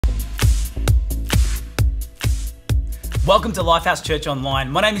Welcome to LifeHouse Church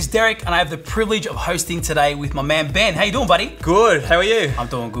Online. My name is Derek and I have the privilege of hosting today with my man Ben. How you doing, buddy? Good, how are you? I'm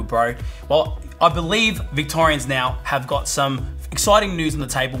doing good, bro. Well, I believe Victorians now have got some exciting news on the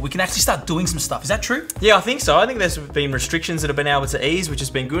table. We can actually start doing some stuff. Is that true? Yeah, I think so. I think there's been restrictions that have been able to ease, which has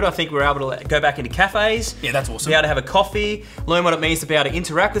been good. I think we're able to go back into cafes. Yeah, that's awesome. Be able to have a coffee, learn what it means to be able to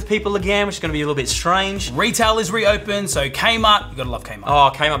interact with people again, which is going to be a little bit strange. Retail is reopened, so Kmart, you gotta love Kmart.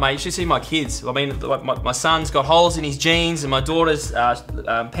 Oh, Kmart, mate, you should see my kids. I mean, my son's got holes in his jeans and my daughter's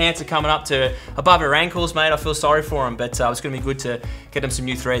pants are coming up to above her ankles, mate. I feel sorry for him, but it's going to be good to get him some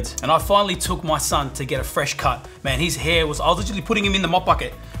new threads. And I finally took my son to get a fresh cut. Man, his hair was, I was literally putting him in the mop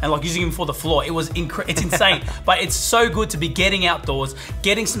bucket and like using him for the floor. It was it's insane. But it's so good to be getting outdoors,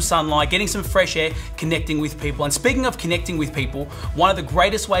 getting some sunlight, getting some fresh air, connecting with people. And speaking of connecting with people, one of the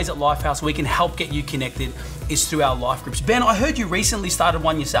greatest ways at LifeHouse we can help get you connected is through our life groups. Ben, I heard you recently started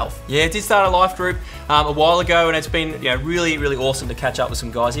one yourself. Yeah, I did start a life group a while ago, and it's been really, really awesome to catch up with some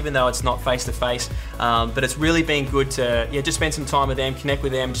guys, even though it's not face to face. But it's really been good to just spend some time with them, connect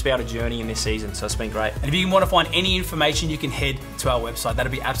with them, just be able to journey in this season. So it's been great. And if you want to find any information, you can head to our website.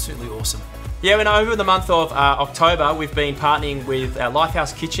 That'd be absolutely awesome. Yeah, and over the month of October, we've been partnering with our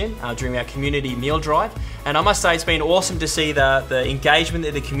LifeHouse Kitchen during our community meal drive. And I must say, it's been awesome to see the engagement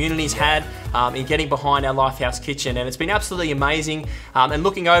that the community's had in getting behind our LifeHouse Kitchen. And it's been absolutely amazing. And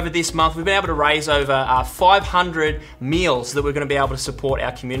looking over this month, we've been able to raise over 500 meals that we're going to be able to support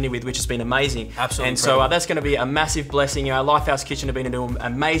our community with, which has been amazing. Absolutely. And so that's going to be a massive blessing. Our LifeHouse Kitchen have been doing an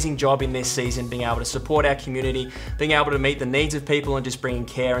amazing job in this season, being able to support our community, being able to meet the needs of people and just bringing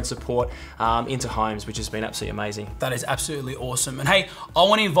care and support into homes, which has been absolutely amazing. That is absolutely awesome. And hey, I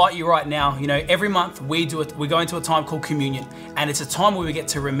want to invite you right now, every month we go into a time called communion, and it's a time where we get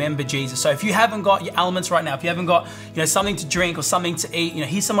to remember Jesus. So if you haven't got your elements right now, if you haven't got something to drink or something to eat,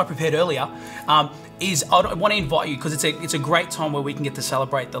 here's some I prepared earlier. I want to invite you because it's a great time where we can get to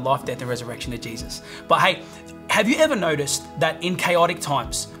celebrate the life, death, and resurrection of Jesus. But hey, have you ever noticed that in chaotic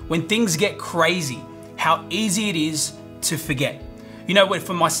times, when things get crazy, how easy it is to forget?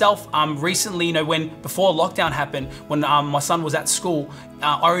 For myself, recently, before lockdown happened, when my son was at school,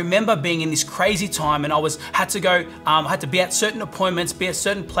 I remember being in this crazy time, and I had to be at certain appointments, be at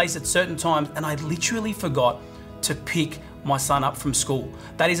certain places at certain times, and I literally forgot to pick my son up from school.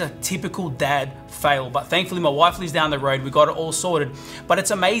 That is a typical dad fail, but thankfully my wife lives down the road, we got it all sorted. But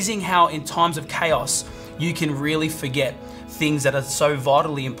it's amazing how in times of chaos, you can really forget things that are so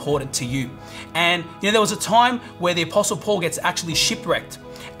vitally important to you. And there was a time where the Apostle Paul gets actually shipwrecked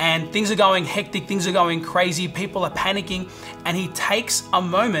and things are going hectic, things are going crazy, people are panicking, and he takes a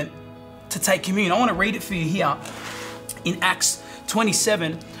moment to take communion. I want to read it for you here in Acts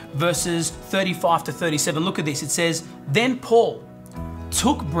 27 verses 35 to 37. Look at this. It says, "Then Paul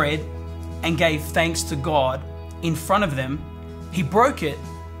took bread and gave thanks to God in front of them. He broke it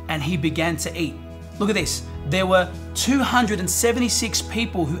and he began to eat." Look at this. There were 276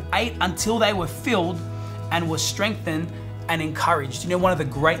 people who ate until they were filled and were strengthened and encouraged. One of the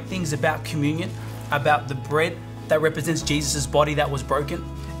great things about communion, about the bread that represents Jesus' body that was broken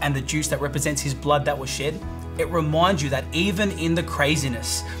and the juice that represents his blood that was shed, it reminds you that even in the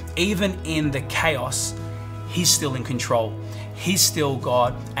craziness, even in the chaos, he's still in control. He's still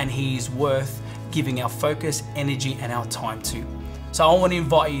God, and he is worth giving our focus, energy, and our time to. So I want to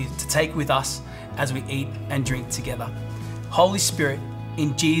invite you to take with us as we eat and drink together. Holy Spirit,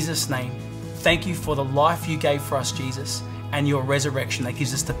 in Jesus' name, thank you for the life you gave for us, Jesus, and your resurrection that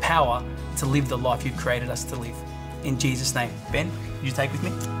gives us the power to live the life you've created us to live. In Jesus' name. Ben, would you take with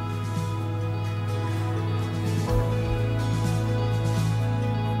me?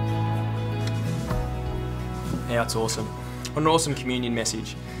 Yeah, it's awesome. What an awesome communion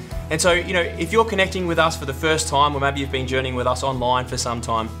message. And so, if you're connecting with us for the first time, or maybe you've been journeying with us online for some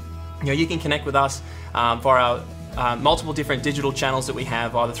time, you can connect with us via our multiple different digital channels that we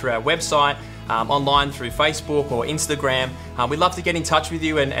have, either through our website, online through Facebook or Instagram. We'd love to get in touch with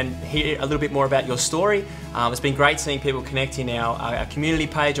you and hear a little bit more about your story. It's been great seeing people connect in our community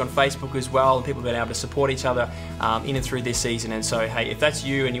page on Facebook as well, and people have been able to support each other in and through this season. And so, hey, if that's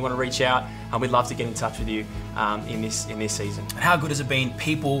you and you want to reach out, we'd love to get in touch with you in this season. And how good has it been,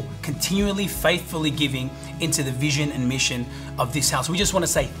 people continually, faithfully giving into the vision and mission of this house. We just want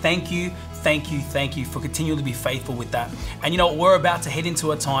to say thank you, thank you, thank you for continuing to be faithful with that. And we're about to head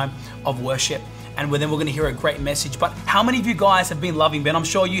into a time of worship, and then we're going to hear a great message. But how many of you guys have been loving, Ben? I'm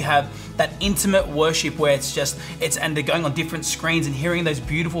sure you have, that intimate worship where and they're going on different screens and hearing those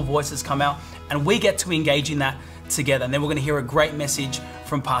beautiful voices come out, and we get to engage in that together. And then we're going to hear a great message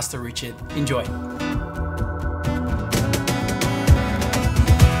from Pastor Richard. Enjoy.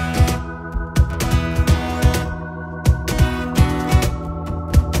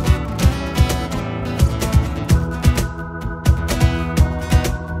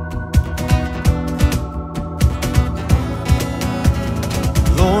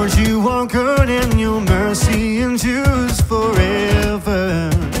 Lord, you are good and your mercy endures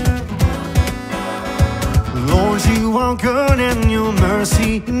forever. Lord, you are good and your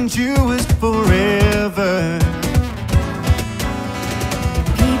mercy endures forever.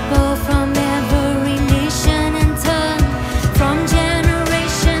 People from every nation and tongue, from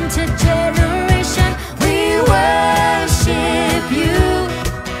generation to generation, we worship you.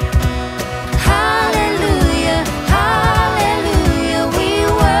 Hallelujah, hallelujah, we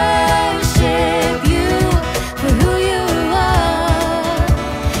worship you for who you are.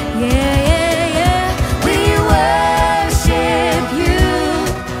 Yeah, yeah, yeah, we worship you.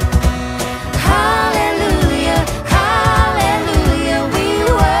 Hallelujah, hallelujah, we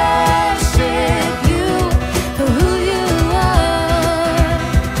worship you for who you are.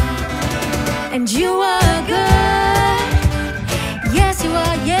 And you are good. Yes, you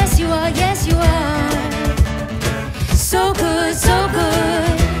are, yes, you are, yes, you are. So good, so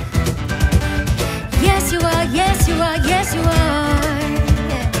good. Yes, you are, yes, you are, yes, you are.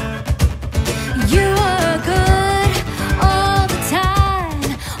 You are good all the time,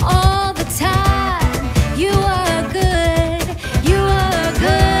 all the time. You are good, you are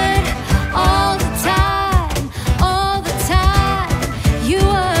good all the time, all the time. You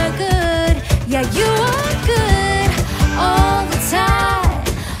are good, yeah, you are good all the time,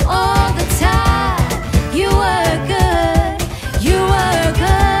 all the time. You are good, you are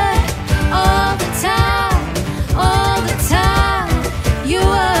good all the time, all the time. You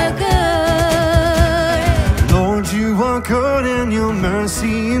are good. Lord, you are good and your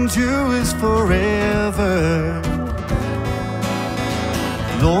mercy endures forever.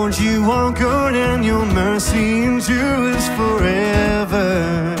 Lord, you are good and your mercy endures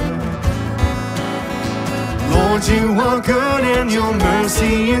forever. Lord, you are good and your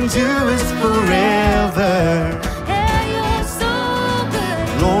mercy endures forever. Yeah, you're so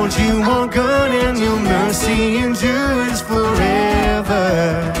good. Lord, you are good and your mercy endures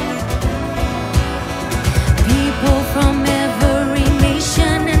forever. People from every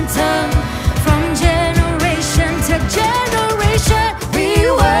nation and tongue, from generation to generation, we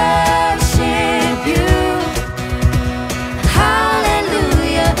worship you.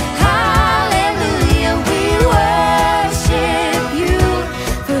 Hallelujah, hallelujah, we worship you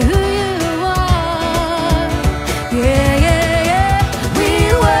for who you are. Yeah, yeah, yeah, we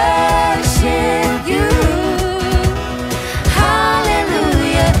worship you.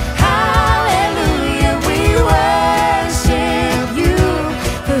 Hallelujah, hallelujah, we worship you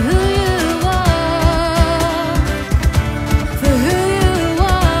for who you are, for who you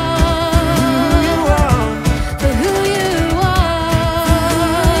are, for who you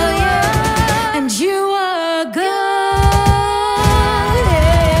are, yeah. And you are good.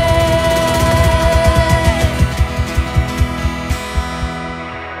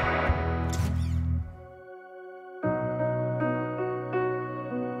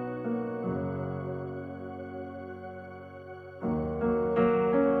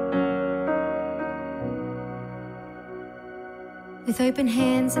 With open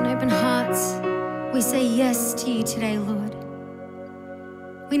hands and open hearts, we say yes to you today, Lord.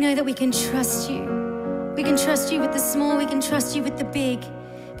 We know that we can trust you. We can trust you with the small, we can trust you with the big,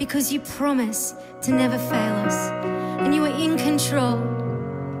 because you promise to never fail us, and you are in control.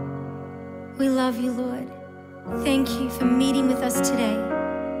 We love you, Lord. Thank you for meeting with us today.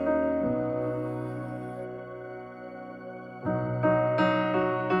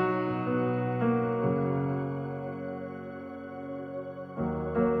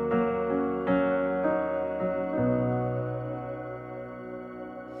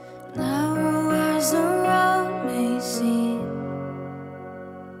 Narrow as the road may seem,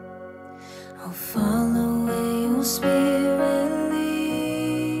 I'll follow where your spirit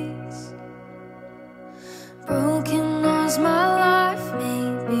leads. Broken as my life may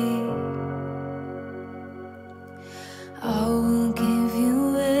be, I will give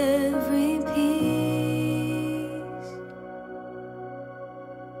you every piece.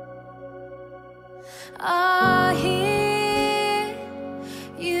 I hear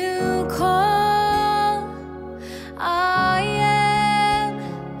you call, I am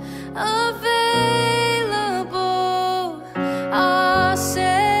available. I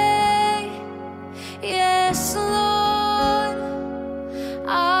say, yes, Lord,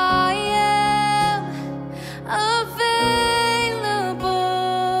 I am available.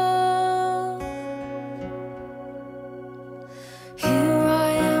 Here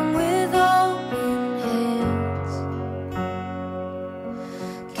I am with open hands.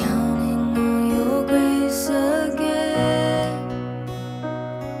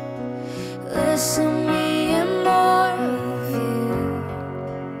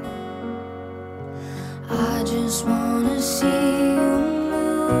 just wanna see you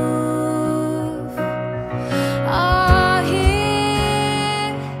move. I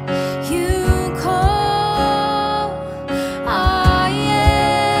hear you call. I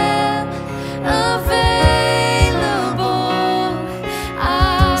am available.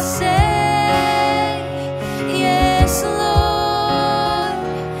 I say yes, Lord.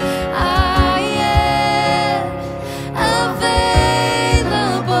 I am available.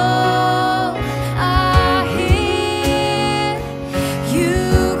 I hear you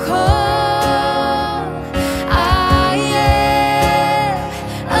call. I am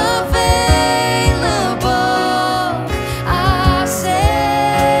available. I say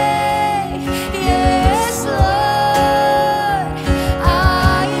yes, Lord.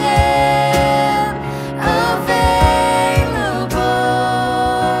 I am available.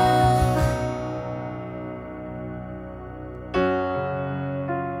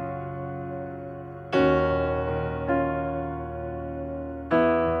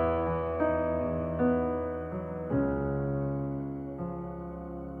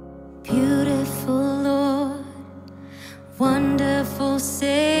 Beautiful Lord, wonderful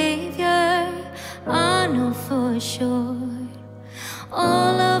Savior, I know for sure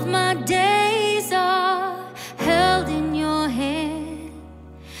all of my days are held in your hand,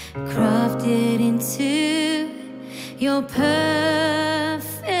 crafted into your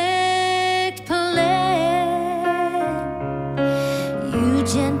perfect plan. You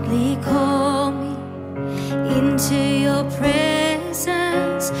gently call me into your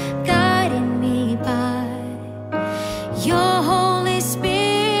presence, guiding me by your Holy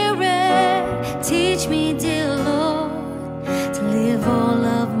Spirit. Teach me, dear Lord, to live all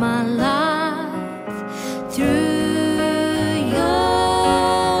of my life through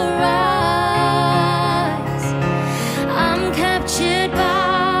your eyes. I'm captured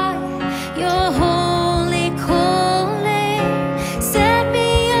by your holy calling. Set me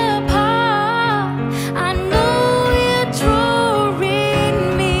apart. I know you're drawing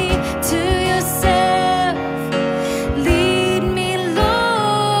me to yourself. Lead me,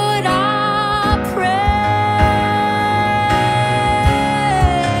 Lord, I pray.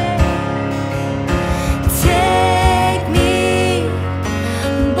 Take me,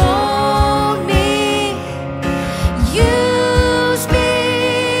 mold me, use me,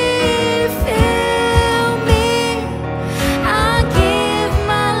 fill me. I give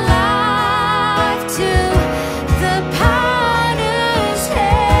my life to the potter's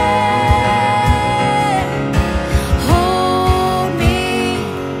hand. Hold me,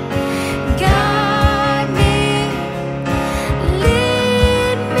 guide me,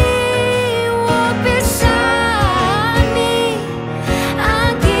 lead me, walk beside me. I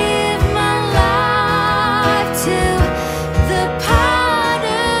give my life to the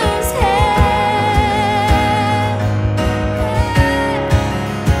potter's hand.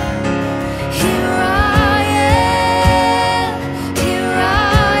 Here I am, here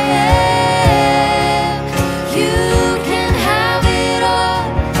I am. You can have it all,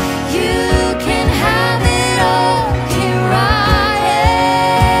 you can have it all. Here I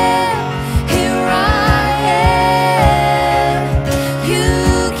am, here I am. You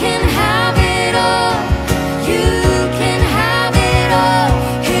can have it all, you can have it all.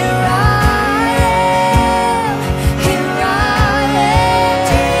 Here I am, here I am.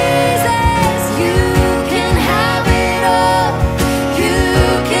 Jesus, you can have it all, you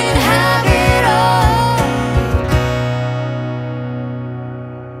can have it all.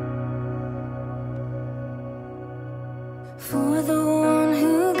 For the one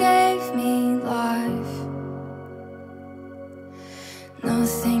who gave me life,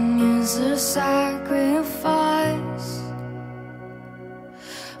 nothing is a sacrifice.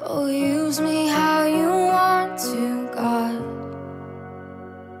 Oh, use me how you want to, God.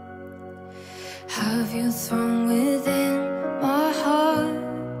 Have you thrown within my heart?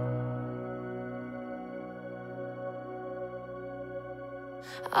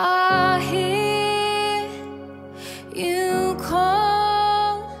 I hear you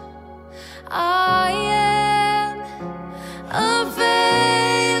call. I am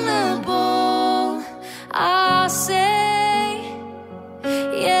available. I say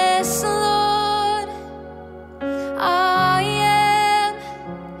yes, Lord. I am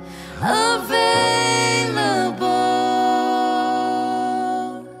available.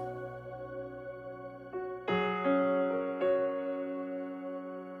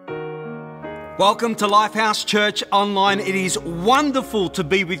 Welcome to LifeHouse Church Online. It is wonderful to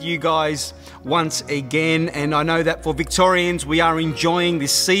be with you guys once again. And I know that for Victorians, we are enjoying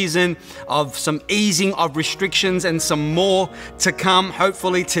this season of some easing of restrictions and some more to come.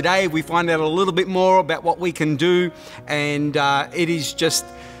 Hopefully today we find out a little bit more about what we can do. And it is just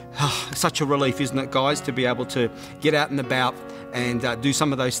such a relief, isn't it, guys, to be able to get out and about and do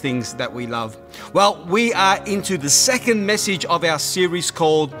some of those things that we love. Well, we are into the second message of our series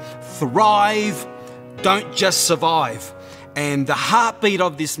called Thrive, Don't Just Survive. And the heartbeat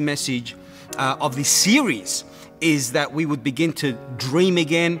of this message, of this series, is that we would begin to dream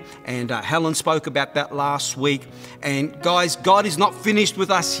again. And Helen spoke about that last week. And guys, God is not finished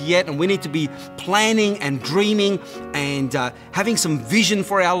with us yet, and we need to be planning and dreaming and having some vision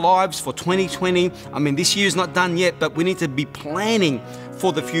for our lives for 2020. I mean, this year's not done yet, but we need to be planning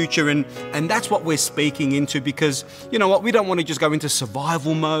for the future, and that's what we're speaking into, because you know what, we don't want to just go into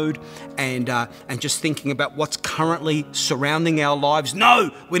survival mode and just thinking about what's currently surrounding our lives. No,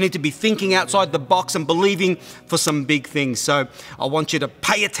 we need to be thinking outside the box and believing for some big things. So I want you to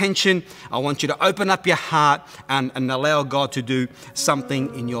pay attention. I want you to open up your heart and allow God to do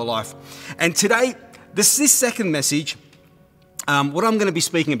something in your life. And today, this second message, what I'm going to be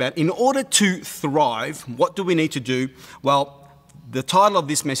speaking about, in order to thrive, what do we need to do? Well, the title of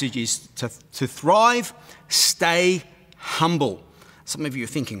this message is to thrive, stay humble. Some of you are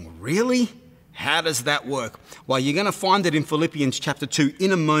thinking, really? How does that work? Well, you're going to find it in Philippians chapter 2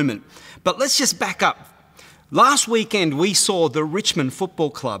 in a moment. But let's just back up. Last weekend, we saw the Richmond Football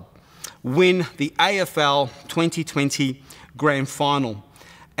Club win the AFL 2020 Grand Final.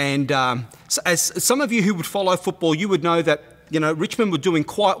 And as some of you who would follow football, you would know that Richmond were doing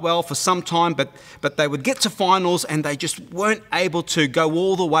quite well for some time, but they would get to finals and they just weren't able to go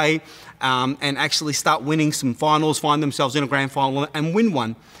all the way and actually start winning some finals, find themselves in a grand final and win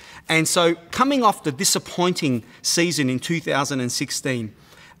one. And so coming off the disappointing season in 2016,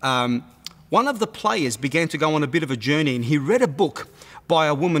 one of the players began to go on a bit of a journey, and he read a book by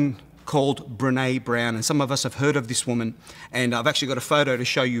a woman called Brené Brown. And some of us have heard of this woman, and I've actually got a photo to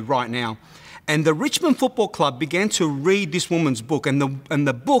show you right now. And the Richmond Football Club began to read this woman's book, and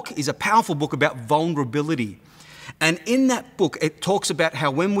the book is a powerful book about vulnerability. And in that book, it talks about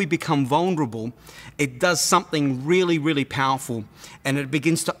how when we become vulnerable, it does something really, really powerful, and it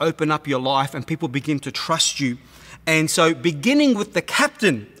begins to open up your life, and people begin to trust you. And so beginning with the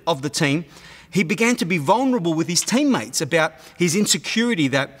captain of the team, he began to be vulnerable with his teammates about his insecurity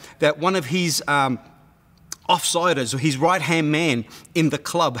that one of his offsiders, or his right-hand man in the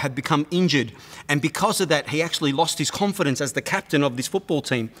club, had become injured. And because of that, he actually lost his confidence as the captain of this football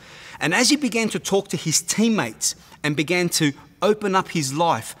team. And as he began to talk to his teammates and began to open up his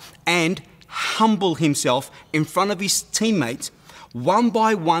life and humble himself in front of his teammates, one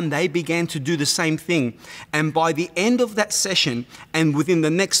by one, they began to do the same thing. And by the end of that session, and within the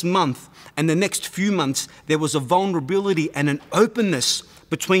next month and the next few months, there was a vulnerability and an openness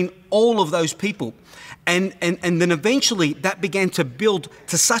between all of those people. And then eventually that began to build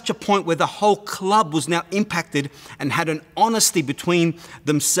to such a point where the whole club was now impacted and had an honesty between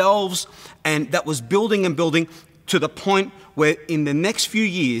themselves, and that was building and building to the point where in the next few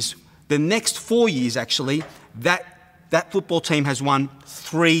years, the next 4 years actually, that football team has won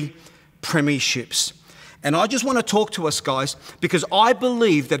 3 premierships. And I just want to talk to us, guys, because I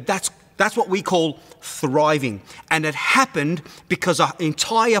believe that that's what we call thriving. And it happened because our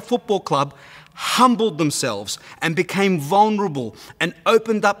entire football club humbled themselves and became vulnerable and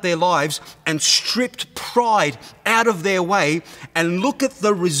opened up their lives and stripped pride out of their way, and look at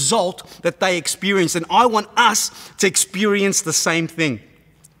the result that they experienced. And I want us to experience the same thing.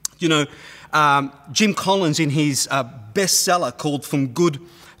 Jim Collins, in his bestseller called From Good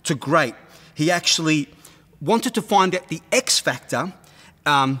to Great, he actually wanted to find out the X factor.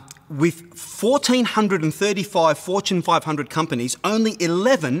 With 1,435 Fortune 500 companies, only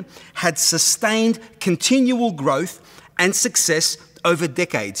 11 had sustained continual growth and success over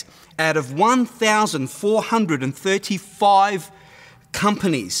decades. Out of 1,435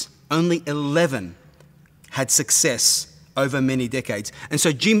 companies, only 11 had success over many decades. And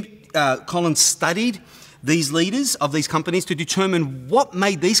so Jim Collins studied these leaders of these companies to determine what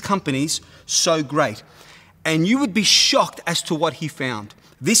made these companies so great. And you would be shocked as to what he found.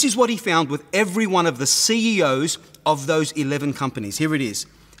 This is what he found with every one of the CEOs of those 11 companies. Here it is.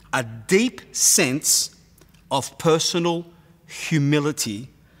 A deep sense of personal humility,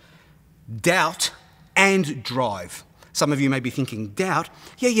 doubt, and drive. Some of you may be thinking, doubt?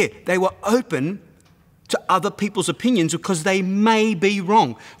 Yeah, they were open to other people's opinions because they may be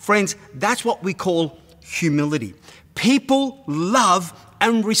wrong. Friends, that's what we call humility. People love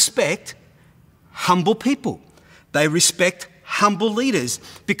and respect humble people. They respect humble leaders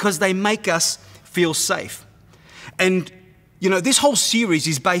because they make us feel safe. And you know, this whole series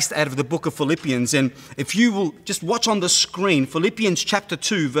is based out of the book of Philippians. And if you will just watch on the screen, Philippians chapter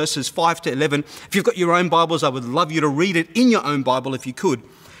 2, verses 5 to 11. If you've got your own Bibles, I would love you to read it in your own Bible if you could.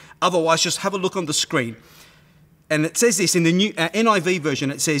 Otherwise, just have a look on the screen. And it says this in the new NIV version.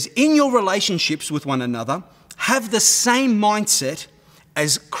 It says, in your relationships with one another, have the same mindset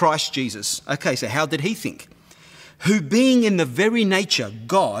as Christ Jesus. Okay, so how did he think? Who being in the very nature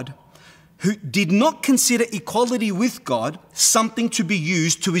God, who did not consider equality with God something to be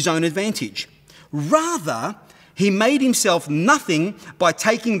used to his own advantage. Rather, he made himself nothing by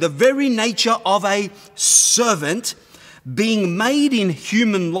taking the very nature of a servant, being made in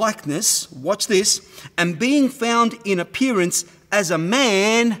human likeness, watch this, and being found in appearance as a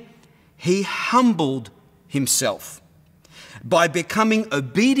man, he humbled himself by becoming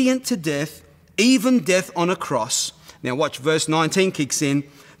obedient to death, even death on a cross. Now watch, verse 19 kicks in.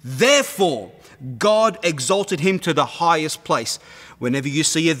 Therefore, God exalted him to the highest place. Whenever you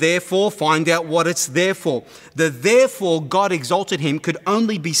see a therefore, find out what it's there for. The therefore God exalted him could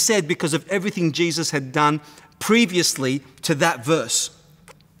only be said because of everything Jesus had done previously to that verse.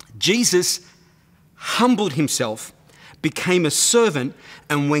 Jesus humbled himself, became a servant,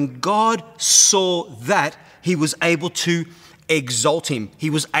 and when God saw that, he was able to exalt him.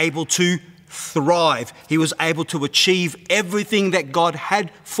 He was able to thrive. He was able to achieve everything that God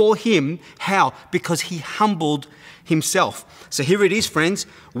had for him. How? Because he humbled himself. So here it is, friends.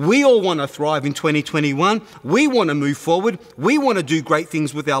 We all want to thrive in 2021. We want to move forward. We want to do great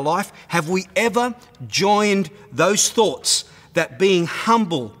things with our life. Have we ever joined those thoughts that being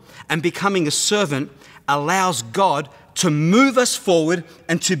humble and becoming a servant allows God to move us forward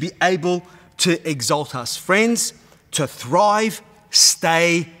and to be able to exalt us? Friends, to thrive,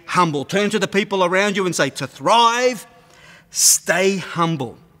 stay humble. Turn to the people around you and say, to thrive, stay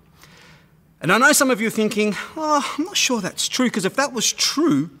humble. And I know some of you are thinking, oh, I'm not sure that's true, because if that was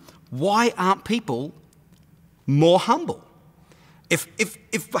true, why aren't people more humble? If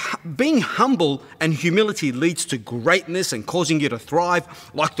being humble and humility leads to greatness and causing you to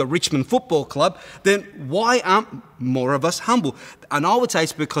thrive like the Richmond Football Club, then why aren't more of us humble? And I would say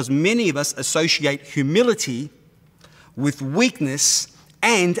it's because many of us associate humility with weakness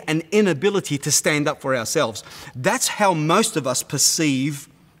and an inability to stand up for ourselves. That's how most of us perceive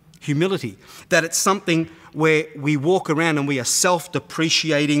humility, that it's something where we walk around and we are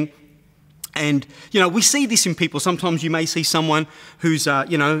self-depreciating. And, you know, we see this in people. Sometimes you may see someone who's,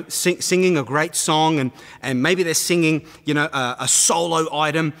 singing a great song and maybe they're singing, a solo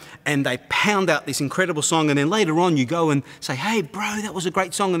item and they pound out this incredible song. And then later on you go and say, hey, bro, that was a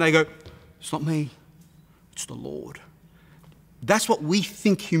great song. And they go, it's not me, it's the Lord. That's what we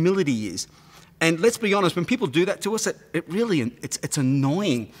think humility is. And let's be honest, when people do that to us, it's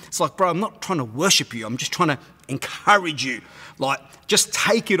annoying. It's like, bro, I'm not trying to worship you. I'm just trying to encourage you. Like, just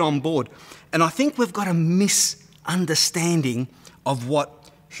take it on board. And I think we've got a misunderstanding of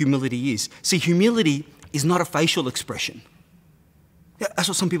what humility is. See, humility is not a facial expression. Yeah, that's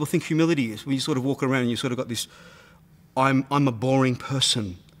what some people think humility is. When you sort of walk around and you sort of got this, I'm a boring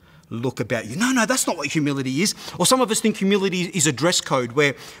person look about you. No, that's not what humility is. Or some of us think humility is a dress code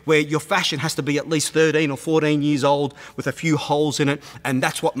where your fashion has to be at least 13 or 14 years old with a few holes in it, and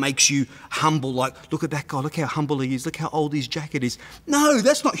that's what makes you humble. Like, look at that guy, look how humble he is, look how old his jacket is. No,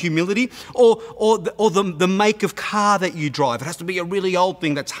 that's not humility. Or the make of car that you drive. It has to be a really old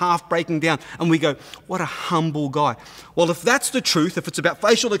thing that's half breaking down, and we go, what a humble guy. Well, if that's the truth, if it's about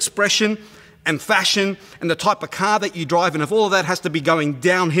facial expression and fashion and the type of car that you drive, and if all of that has to be going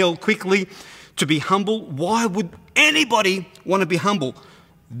downhill quickly to be humble, why would anybody want to be humble?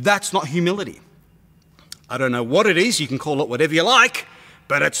 That's not humility. I don't know what it is. You can call it whatever you like,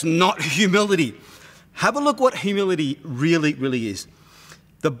 but it's not humility. Have a look what humility really, really is.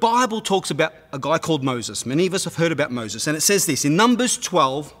 The Bible talks about a guy called Moses. Many of us have heard about Moses, and it says this in Numbers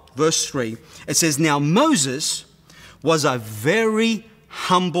 12, verse 3. It says, now Moses was a very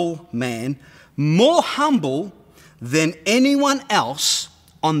humble man, more humble than anyone else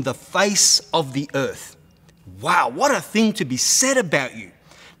on the face of the earth. Wow, what a thing to be said about you.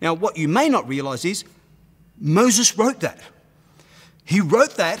 Now, what you may not realize is Moses wrote that. He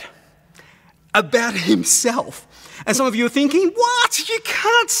wrote that about himself. And some of you are thinking, what? You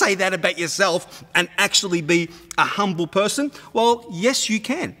can't say that about yourself and actually be a humble person. Well, yes, you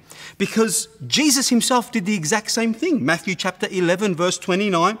can. Because Jesus himself did the exact same thing. Matthew chapter 11, verse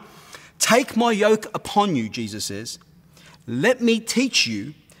 29. Take my yoke upon you, Jesus says. Let me teach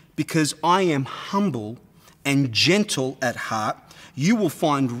you, because I am humble and gentle at heart. You will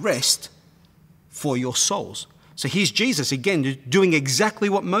find rest for your souls. So here's Jesus again doing exactly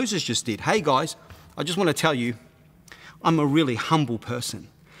what Moses just did. Hey guys, I just want to tell you, I'm a really humble person.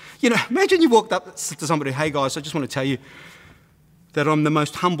 You know, imagine you walked up to somebody, hey guys, I just want to tell you that I'm the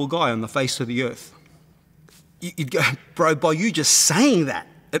most humble guy on the face of the earth. You'd go, bro, by you just saying that,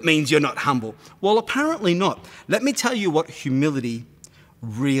 it means you're not humble. Well, apparently not. Let me tell you what humility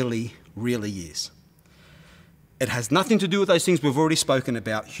really, really is. It has nothing to do with those things we've already spoken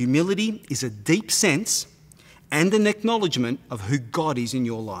about. Humility is a deep sense and an acknowledgement of who God is in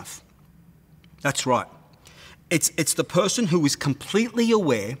your life. That's right. It's the person who is completely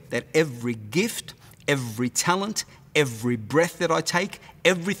aware that every gift, every talent, every breath that I take,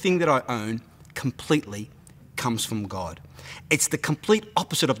 everything that I own completely comes from God. It's the complete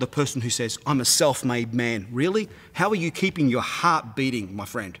opposite of the person who says, I'm a self-made man. Really? How are you keeping your heart beating, my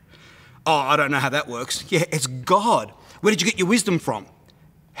friend? Oh, I don't know how that works. Yeah, it's God. Where did you get your wisdom from?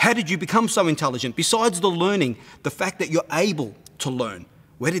 How did you become so intelligent? Besides the learning, the fact that you're able to learn,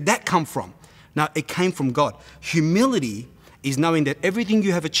 where did that come from? No, it came from God. Humility is knowing that everything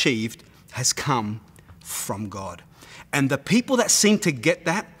you have achieved has come from God. And the people that seem to get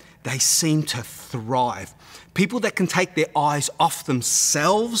that, they seem to thrive. People that can take their eyes off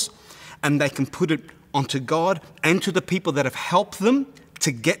themselves and they can put it onto God and to the people that have helped them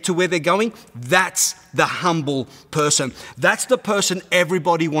to get to where they're going, that's the humble person. That's the person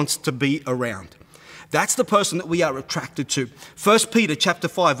everybody wants to be around. That's the person that we are attracted to. 1 Peter chapter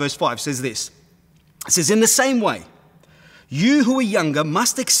 5, verse 5 says this. It says, in the same way, you who are younger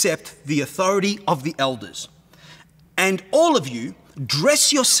must accept the authority of the elders. And all of you,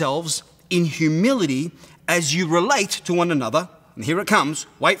 dress yourselves in humility as you relate to one another. And here it comes,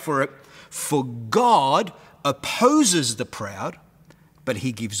 wait for it. For God opposes the proud, but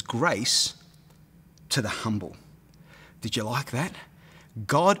he gives grace to the humble. Did you like that?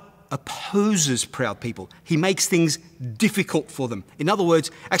 God opposes proud people. He makes things difficult for them. In other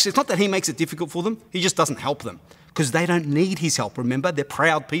words, actually, it's not that he makes it difficult for them. He just doesn't help them because they don't need his help. Remember, they're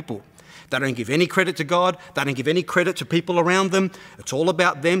proud people. They don't give any credit to God. They don't give any credit to people around them. It's all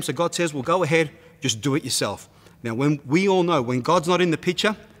about them. So God says, well, go ahead, just do it yourself. Now, when we all know when God's not in the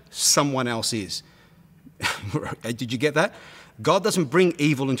picture, someone else is. Did you get that? God doesn't bring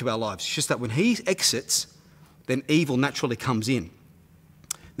evil into our lives. It's just that when he exits, then evil naturally comes in.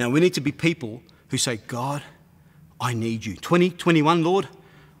 Now, we need to be people who say, God, I need you. 2021, Lord,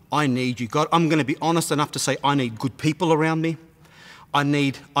 I need you. God, I'm going to be honest enough to say I need good people around me. I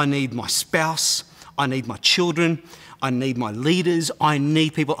need my spouse. I need my children. I need my leaders. I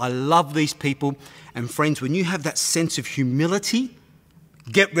need people. I love these people. And friends, when you have that sense of humility,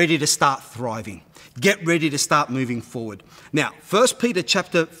 get ready to start thriving. Get ready to start moving forward. Now, 1 Peter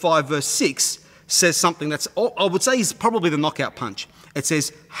chapter 5, verse 6 says something that's, I would say, is probably the knockout punch. It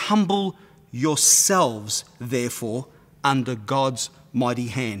says, humble yourselves, therefore, under God's mighty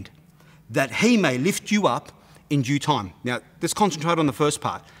hand, that he may lift you up in due time. Now, let's concentrate on the first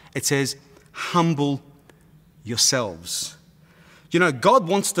part. It says, humble yourselves. You know, God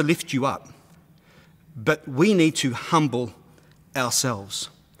wants to lift you up, but we need to humble ourselves.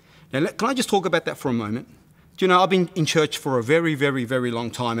 Now, can I just talk about that for a moment? Do you know, I've been in church for a very, very, very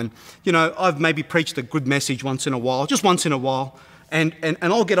long time, and, you know, I've maybe preached a good message once in a while, just once in a while, and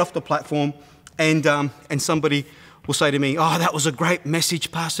I'll get off the platform, and somebody will say to me, oh, that was a great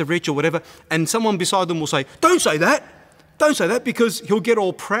message, Pastor Rich, or whatever, and someone beside them will say, don't say that, because he'll get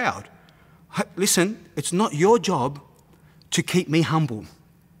all proud. Listen, it's not your job to keep me humble.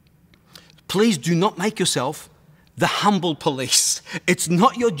 Please do not make yourself the humble police. It's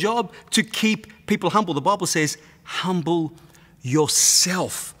not your job to keep people humble. The Bible says, humble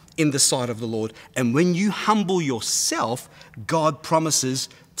yourself in the sight of the Lord. And when you humble yourself, God promises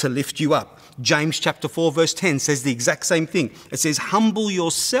to lift you up. James chapter 4, verse 10 says the exact same thing. It says, humble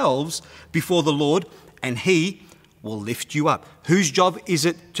yourselves before the Lord, and he will lift you up. Whose job is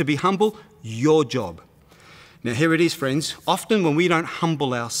it to be humble? Your job. Now here it is, friends. Often when we don't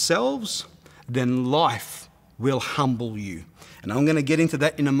humble ourselves, then life will humble you. And I'm going to get into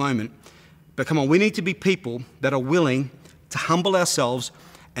that in a moment. But come on, we need to be people that are willing to humble ourselves.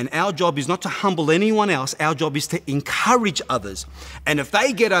 And our job is not to humble anyone else. Our job is to encourage others. And if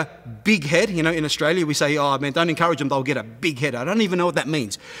they get a big head, you know, in Australia we say, oh man, don't encourage them, they'll get a big head. I don't even know what that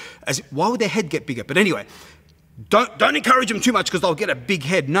means. Why would their head get bigger? But anyway, don't encourage them too much because they'll get a big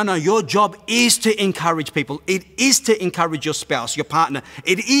head. No, your job is to encourage people. It is to encourage your spouse, your partner.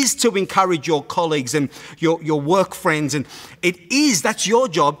 It is to encourage your colleagues and your work friends. And that's your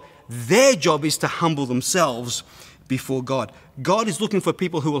job. Their job is to humble themselves before God. God is looking for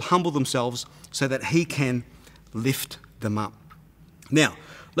people who will humble themselves so that he can lift them up. Now,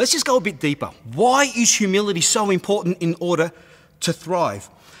 let's just go a bit deeper. Why is humility so important in order to thrive?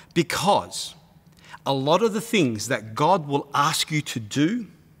 Because a lot of the things that God will ask you to do,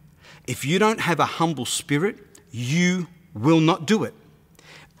 if you don't have a humble spirit, you will not do it.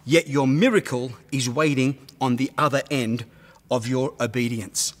 Yet your miracle is waiting on the other end of your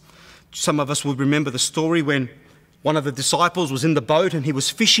obedience. Some of us will remember the story when one of the disciples was in the boat and he was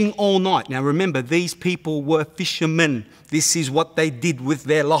fishing all night. Now remember, these people were fishermen. This is what they did with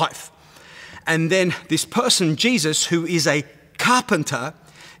their life. And then this person, Jesus, who is a carpenter,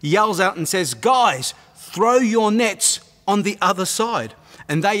 yells out and says, guys, throw your nets on the other side.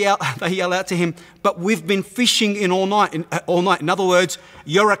 And they yell out to him, but we've been fishing all night. In other words,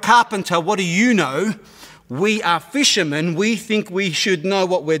 you're a carpenter, what do you know? We are fishermen, we think we should know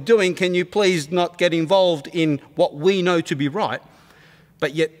what we're doing. Can you please not get involved in what we know to be right?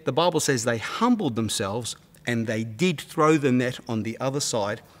 But yet the Bible says they humbled themselves and they did throw the net on the other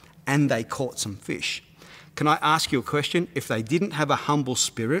side and they caught some fish. Can I ask you a question? If they didn't have a humble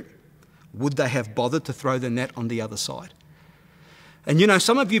spirit, would they have bothered to throw the net on the other side? And you know,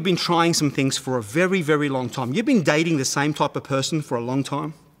 some of you have been trying some things for a very, very long time. You've been dating the same type of person for a long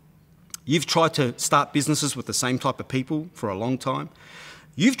time. You've tried to start businesses with the same type of people for a long time.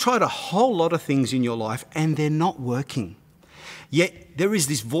 You've tried a whole lot of things in your life and they're not working. Yet there is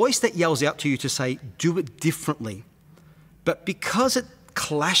this voice that yells out to you to say, do it differently. But because it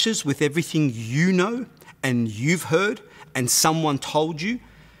clashes with everything you know and you've heard and someone told you,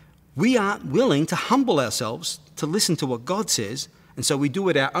 we aren't willing to humble ourselves to listen to what God says. And so we do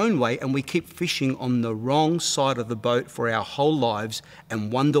it our own way and we keep fishing on the wrong side of the boat for our whole lives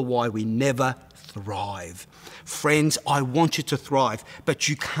and wonder why we never thrive. Friends, I want you to thrive, but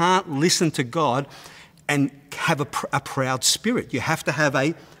you can't listen to God and have a proud spirit. You have to have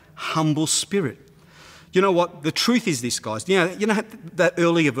a humble spirit. You know what? The truth is this, guys. You know that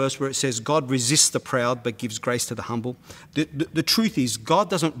earlier verse where it says God resists the proud but gives grace to the humble? The truth is God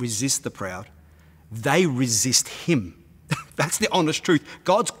doesn't resist the proud. They resist him. That's the honest truth.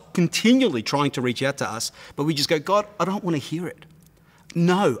 God's continually trying to reach out to us, but we just go, God, I don't want to hear it.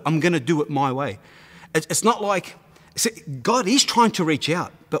 No, I'm going to do it my way. It's not like, God is trying to reach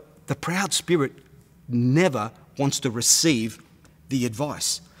out, but the proud spirit never wants to receive the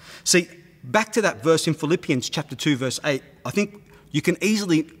advice. See, back to that verse in Philippians chapter 2, verse 8, I think you can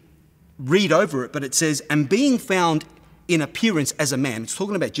easily read over it, but it says, and being found in appearance as a man, it's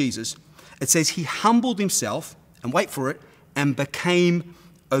talking about Jesus, it says he humbled himself, and wait for it, and became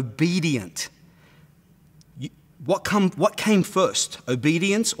obedient. What came first,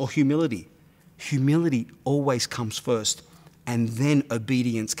 obedience or humility? Humility always comes first, and then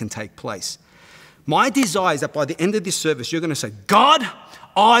obedience can take place. My desire is that by the end of this service, you're going to say, God,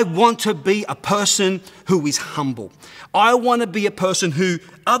 I want to be a person who is humble. I want to be a person who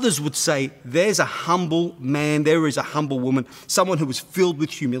others would say, there's a humble man, there is a humble woman, someone who is filled with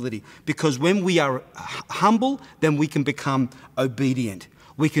humility. Because when we are humble, then we can become obedient.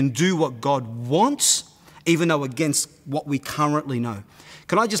 We can do what God wants, even though against what we currently know.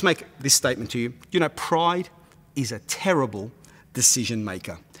 Can I just make this statement to you? You know, pride is a terrible decision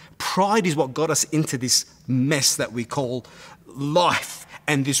maker. Pride is what got us into this mess that we call life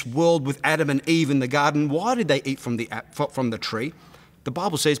and this world with Adam and Eve in the garden. Why did they eat from the tree? The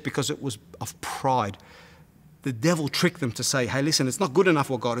Bible says because it was of pride. The devil tricked them to say, hey, listen, it's not good enough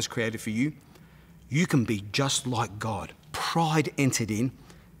what God has created for you. You can be just like God. Pride entered in,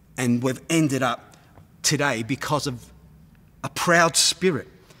 and we've ended up today because of a proud spirit.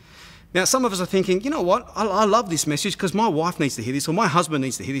 Now, some of us are thinking, you know what? I love this message because my wife needs to hear this or my husband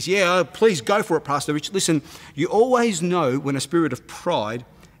needs to hear this. Yeah, please go for it, Pastor Rich. Listen, you always know when a spirit of pride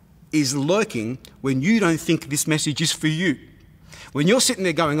is lurking when you don't think this message is for you. When you're sitting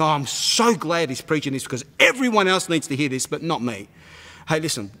there going, oh, I'm so glad he's preaching this because everyone else needs to hear this, but not me. Hey,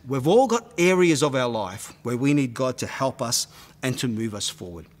 listen, we've all got areas of our life where we need God to help us and to move us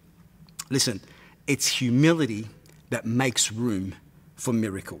forward. Listen, it's humility that makes room for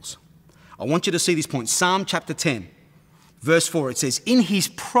miracles. I want you to see this point. Psalm chapter 10, verse 4, it says, in his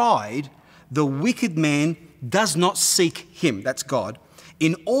pride, the wicked man does not seek him, that's God.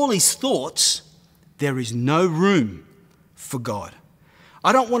 In all his thoughts, there is no room for God.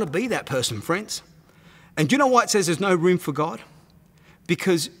 I don't want to be that person, friends. And do you know why it says there's no room for God?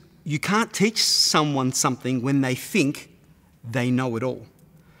 Because you can't teach someone something when they think they know it all.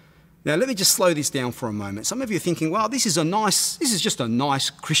 Now, let me just slow this down for a moment. Some of you are thinking, well, this is just a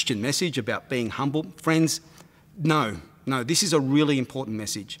nice Christian message about being humble. Friends, no, this is a really important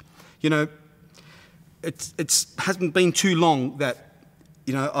message. You know, it hasn't been too long that,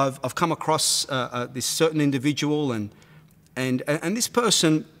 you know, I've come across this certain individual and And this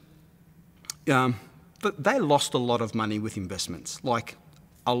person, they lost a lot of money with investments, like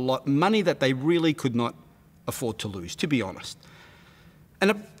a lot money that they really could not afford to lose, to be honest.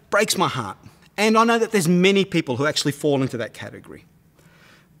 And it breaks my heart. And I know that there's many people who actually fall into that category.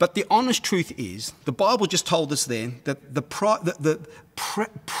 But the honest truth is, the Bible just told us then that the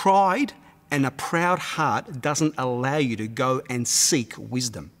pride and a proud heart doesn't allow you to go and seek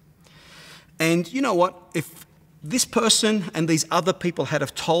wisdom. And you know what? If this person and these other people had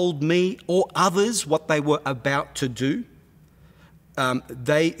have told me or others what they were about to do,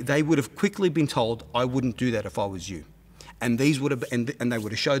 they would have quickly been told, I wouldn't do that if I was you. And these would have, and they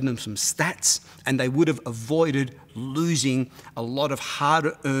would have showed them some stats, and they would have avoided losing a lot of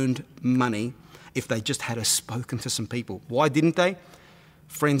hard-earned money if they just had spoken to some people. Why didn't they?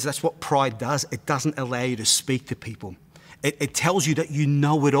 Friends, that's what pride does. It doesn't allow you to speak to people. It tells you that you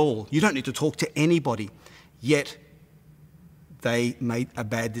know it all. You don't need to talk to anybody. Yet, they made a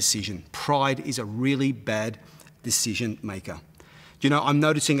bad decision. Pride is a really bad decision maker. You know, I'm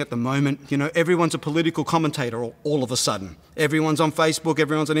noticing at the moment, you know, everyone's a political commentator all of a sudden. Everyone's on Facebook,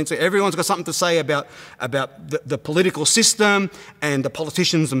 everyone's on Instagram, everyone's got something to say about the political system and the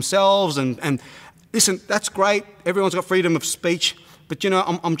politicians themselves. And listen, that's great. Everyone's got freedom of speech. But, you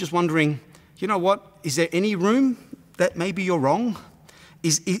know, I'm just wondering, you know what? Is there any room that maybe you're wrong?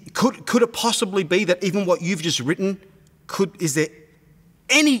 Could it possibly be that even what you've just written, is there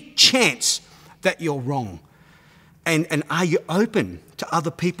any chance that you're wrong? And are you open to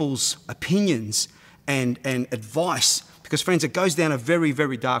other people's opinions and advice? Because, friends, it goes down a very,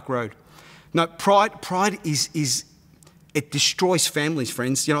 very dark road. No, pride is it destroys families,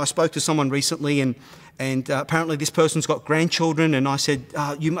 friends. You know, I spoke to someone recently, and apparently this person's got grandchildren, and I said,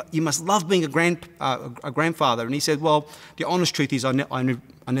 you must love being a grandfather. And he said, well, the honest truth is I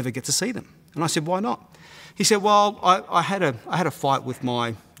never get to see them. And I said, why not? He said, well, I had a fight with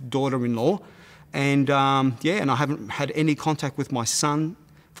my daughter-in-law, and and I haven't had any contact with my son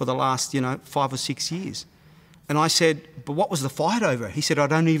for the last 5 or 6 years. And I said, but what was the fight over? He said, I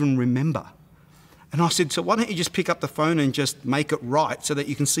don't even remember. And I said, so why don't you just pick up the phone and just make it right so that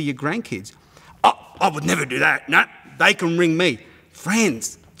you can see your grandkids? Oh, I would never do that. No, they can ring me.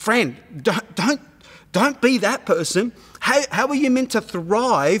 Friend, don't be that person. How are you meant to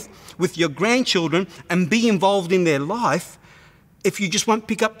thrive with your grandchildren and be involved in their life if you just won't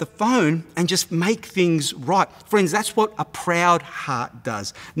pick up the phone and just make things right? Friends, that's what a proud heart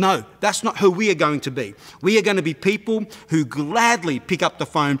does. No, that's not who we are going to be. We are going to be people who gladly pick up the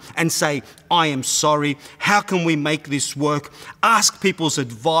phone and say, I am sorry. How can we make this work? Ask people's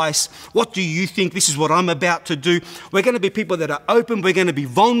advice. What do you think? This is what I'm about to do. We're going to be people that are open. We're going to be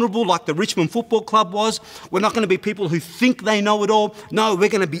vulnerable like the Richmond Football Club was. We're not going to be people who think they know it all. No, we're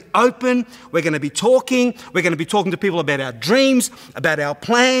going to be open. We're going to be talking. We're going to be talking to people about our dreams, about our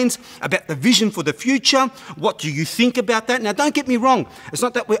plans, about the vision for the future. What do you think about that? Now, don't get me wrong. It's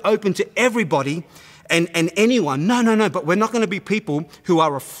not that we're open to everybody and anyone. No. But we're not going to be people who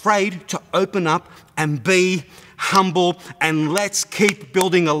are afraid to open up and be humble, and let's keep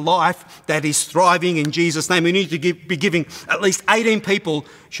building a life that is thriving in Jesus' name. We need to be giving at least 18 people,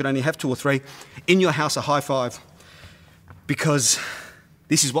 should only have 2 or 3, in your house a high five, because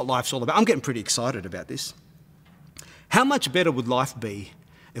this is what life's all about. I'm getting pretty excited about this. How much better would life be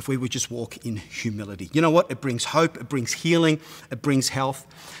if we would just walk in humility? You know what? It brings hope, it brings healing, it brings health.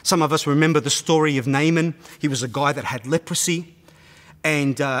 Some of us remember the story of Naaman. He was a guy that had leprosy,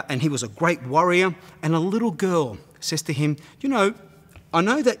 and he was a great warrior. And a little girl says to him, you know, I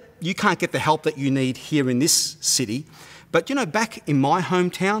know that you can't get the help that you need here in this city, but you know, back in my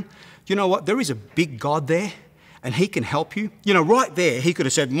hometown, you know what? There is a big God there, and he can help you. You know, right there, he could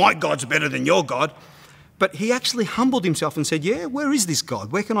have said, my God's better than your God. But he actually humbled himself and said, yeah, where is this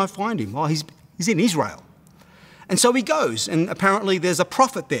God? Where can I find him? Oh, he's in Israel. And so he goes, and apparently there's a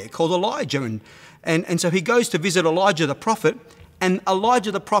prophet there called Elijah. And so he goes to visit Elijah the prophet, and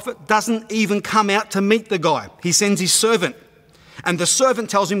Elijah the prophet doesn't even come out to meet the guy. He sends his servant. And the servant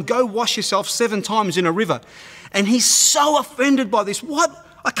tells him, go wash yourself 7 times in a river. And he's so offended by this. What?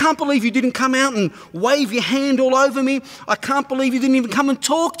 I can't believe you didn't come out and wave your hand all over me. I can't believe you didn't even come and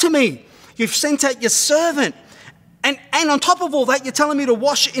talk to me. You've sent out your servant. And on top of all that, you're telling me to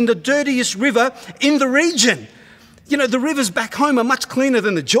wash in the dirtiest river in the region. You know, the rivers back home are much cleaner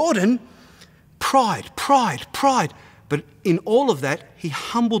than the Jordan. Pride. But in all of that, he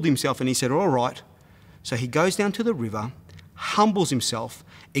humbled himself and he said, all right. So he goes down to the river, humbles himself,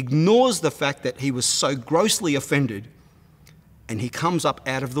 ignores the fact that he was so grossly offended, and he comes up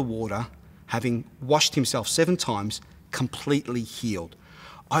out of the water, having washed himself 7 times, completely healed.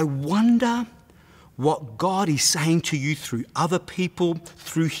 I wonder what God is saying to you through other people,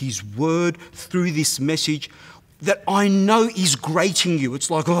 through His Word, through this message, that I know is grating you. It's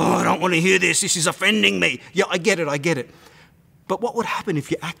like, oh, I don't want to hear this. This is offending me. Yeah, I get it. But what would happen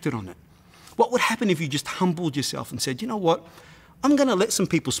if you acted on it? What would happen if you just humbled yourself and said, you know what? I'm going to let some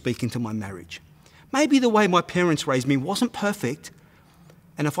people speak into my marriage. Maybe the way my parents raised me wasn't perfect.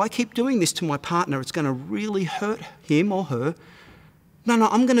 And if I keep doing this to my partner, it's going to really hurt him or her. No,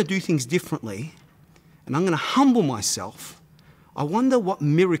 I'm going to do things differently. And I'm going to humble myself. I wonder what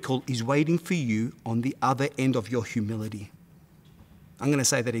miracle is waiting for you on the other end of your humility. I'm going to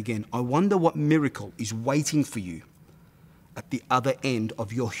say that again. I wonder what miracle is waiting for you at the other end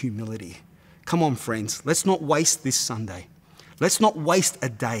of your humility. Come on, friends. Let's not waste this Sunday. Let's not waste a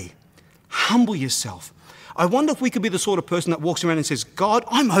day. Humble yourself. I wonder if we could be the sort of person that walks around and says, God,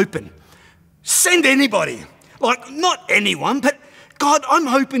 I'm open. Send anybody. Like, not anyone, but God, I'm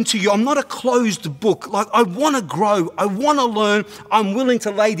open to you. I'm not a closed book. Like, I want to grow. I want to learn. I'm willing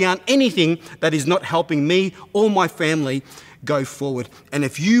to lay down anything that is not helping me or my family go forward. And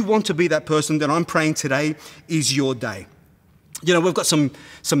if you want to be that person, then I'm praying today is your day. You know, we've got some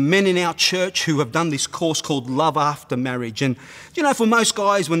men in our church who have done this course called Love After Marriage. And, you know, for most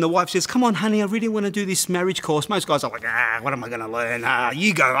guys, when the wife says, come on, honey, I really want to do this marriage course, most guys are like, what am I going to learn?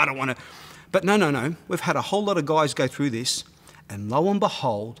 You go, I don't want to. But no. We've had a whole lot of guys go through this. And lo and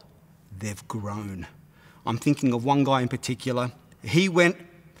behold, they've grown. I'm thinking of one guy in particular. He went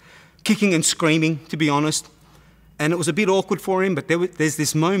kicking and screaming, to be honest. And it was a bit awkward for him, but there's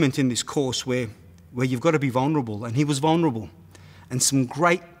this moment in this course where you've got to be vulnerable. And he was vulnerable. And some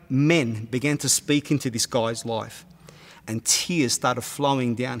great men began to speak into this guy's life. And tears started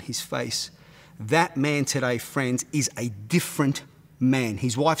flowing down his face. That man today, friends, is a different man.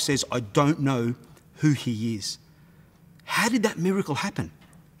 His wife says, I don't know who he is. How did that miracle happen?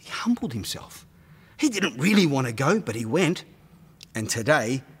 He humbled himself. He didn't really want to go, but he went. And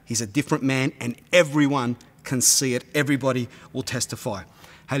today, he's a different man, and everyone can see it. Everybody will testify.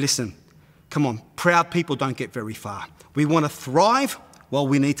 Hey, listen, come on. Proud people don't get very far. We want to thrive, well,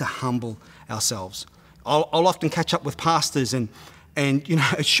 we need to humble ourselves. I'll often catch up with pastors, and you know,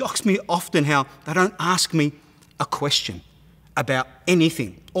 it shocks me often how they don't ask me a question about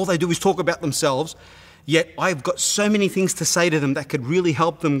anything. All they do is talk about themselves. Yet I've got so many things to say to them that could really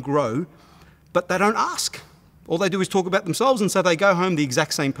help them grow, but they don't ask. All they do is talk about themselves, and so they go home the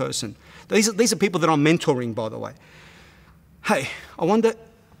exact same person. These are people that I'm mentoring, by the way. Hey, I wonder,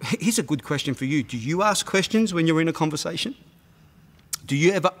 here's a good question for you. Do you ask questions when you're in a conversation? Do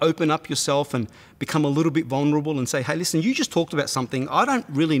you ever open up yourself and become a little bit vulnerable and say, hey, listen, you just talked about something. I don't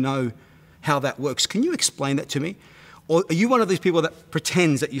really know how that works. Can you explain that to me? Or are you one of these people that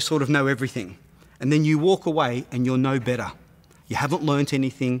pretends that you sort of know everything? And then you walk away and you're no better. You haven't learnt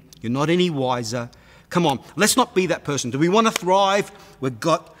anything. You're not any wiser. Come on, let's not be that person. Do we want to thrive? We've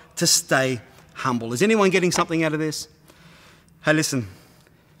got to stay humble. Is anyone getting something out of this? Hey, listen.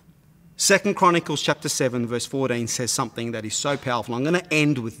 2 Chronicles chapter 7, verse 14 says something that is so powerful. I'm going to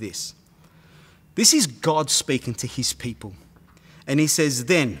end with this. This is God speaking to his people. And he says,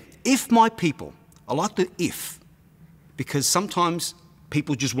 then, if my people, I like the if, because sometimes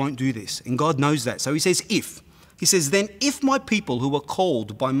people just won't do this, and God knows that. So he says, if. He says, then if my people who are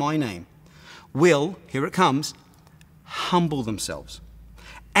called by my name will, here it comes, humble themselves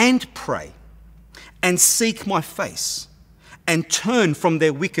and pray and seek my face and turn from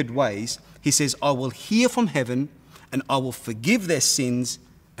their wicked ways, he says, I will hear from heaven and I will forgive their sins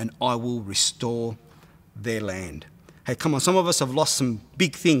and I will restore their land. Hey, come on, some of us have lost some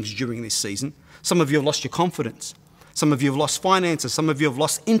big things during this season. Some of you have lost your confidence. Some of you have lost finances. Some of you have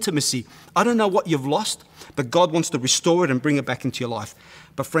lost intimacy. I don't know what you've lost, but God wants to restore it and bring it back into your life.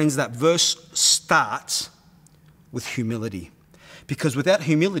 But friends, that verse starts with humility. Because without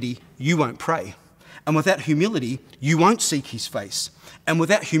humility, you won't pray. And without humility, you won't seek his face. And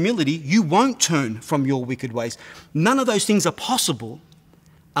without humility, you won't turn from your wicked ways. None of those things are possible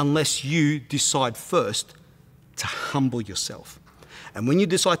unless you decide first to humble yourself. And when you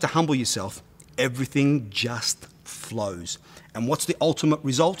decide to humble yourself, everything just flows. And what's the ultimate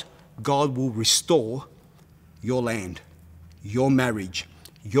result? God will restore your land, your marriage,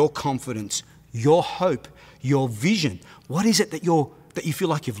 your confidence, your hope, your vision. What is it that you feel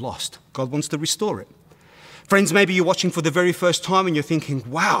like you've lost? God wants to restore it. Friends, maybe you're watching for the very first time and you're thinking,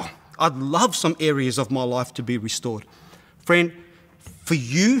 wow, I'd love some areas of my life to be restored. Friend, for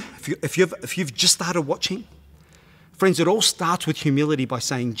you, if you've just started watching, friends, it all starts with humility by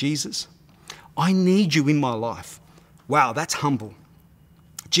saying, Jesus, I need you in my life. Wow, that's humble.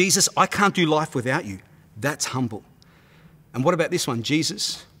 Jesus, I can't do life without you. That's humble. And what about this one?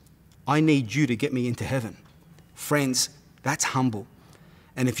 Jesus, I need you to get me into heaven. Friends, that's humble.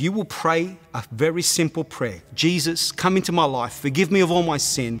 And if you will pray a very simple prayer, Jesus, come into my life, forgive me of all my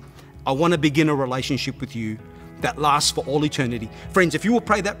sin. I want to begin a relationship with you that lasts for all eternity. Friends, if you will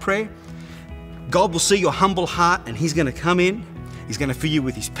pray that prayer, God will see your humble heart and He's going to come in. He's going to fill you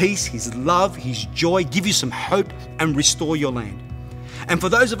with His peace, His love, His joy, give you some hope and restore your land. And for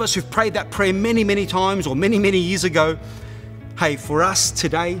those of us who've prayed that prayer many, many times or many, many years ago, hey, for us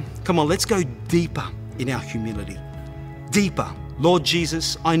today, come on, let's go deeper in our humility. Deeper. Lord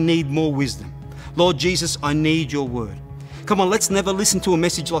Jesus, I need more wisdom. Lord Jesus, I need your word. Come on, let's never listen to a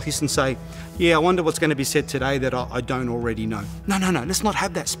message like this and say, yeah, I wonder what's going to be said today that I don't already know. No, let's not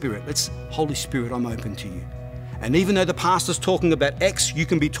have that spirit. Let's, Holy Spirit, I'm open to you. And even though the pastor's talking about X, you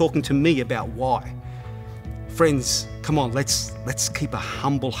can be talking to me about Y. Friends, come on, let's keep a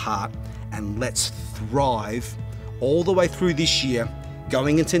humble heart and let's thrive all the way through this year,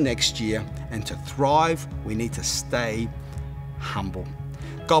 going into next year. And to thrive, we need to stay humble.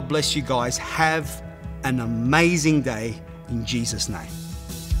 God bless you guys. Have an amazing day in Jesus' name.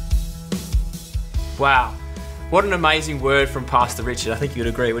 Wow. What an amazing word from Pastor Richard. I think you'd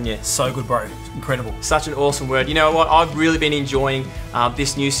agree, wouldn't you? So good, bro. Incredible. Such an awesome word. You know what? I've really been enjoying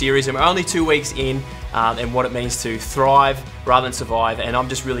this new series, and we're only 2 weeks in, and what it means to thrive rather than survive. And I'm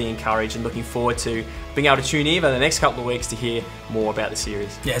just really encouraged and looking forward to being able to tune in over the next couple of weeks to hear more about the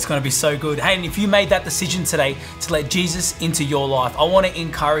series. Yeah, it's going to be so good. Hey, and if you made that decision today to let Jesus into your life, I want to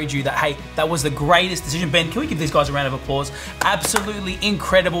encourage you that, hey, that was the greatest decision. Ben, can we give these guys a round of applause? Absolutely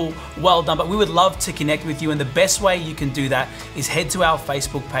incredible. Well done. But we would love to connect with you, and the best way you can do that is head to our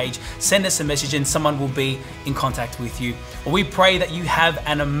Facebook page, send us a message, and someone will be in contact with you. Well, we pray that you have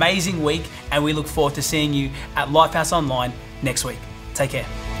an amazing week, and we look forward to seeing you at LifeHouse Online next week. Take care.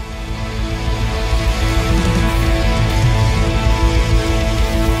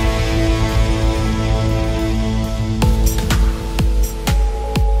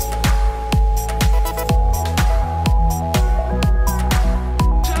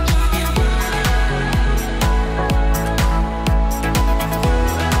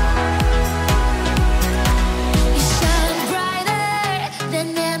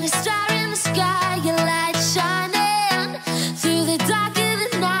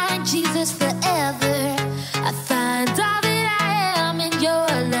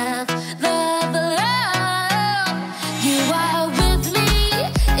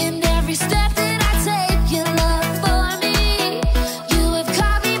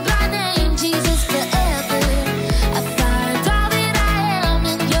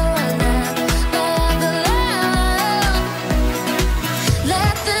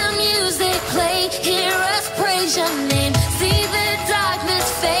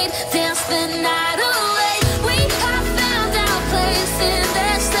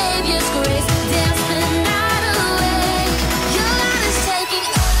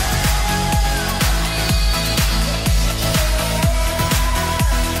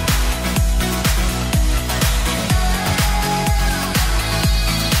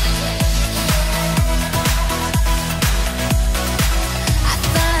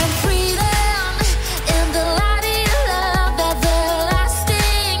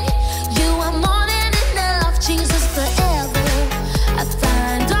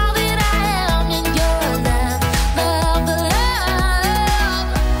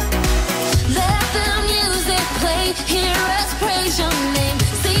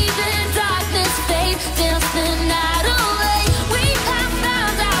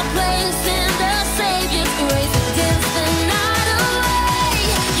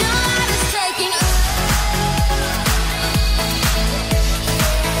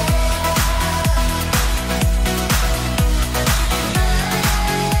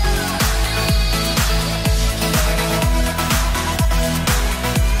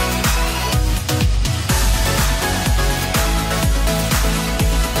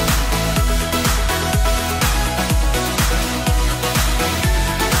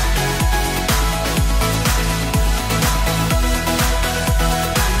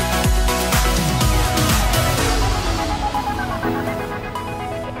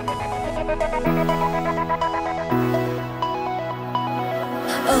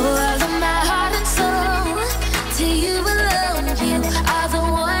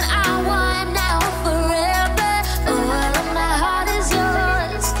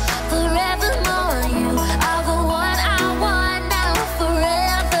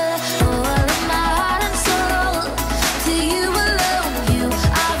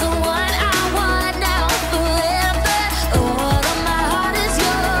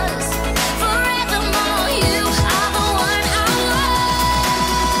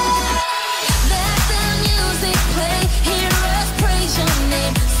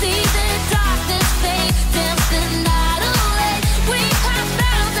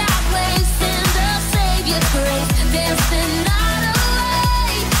 dancing.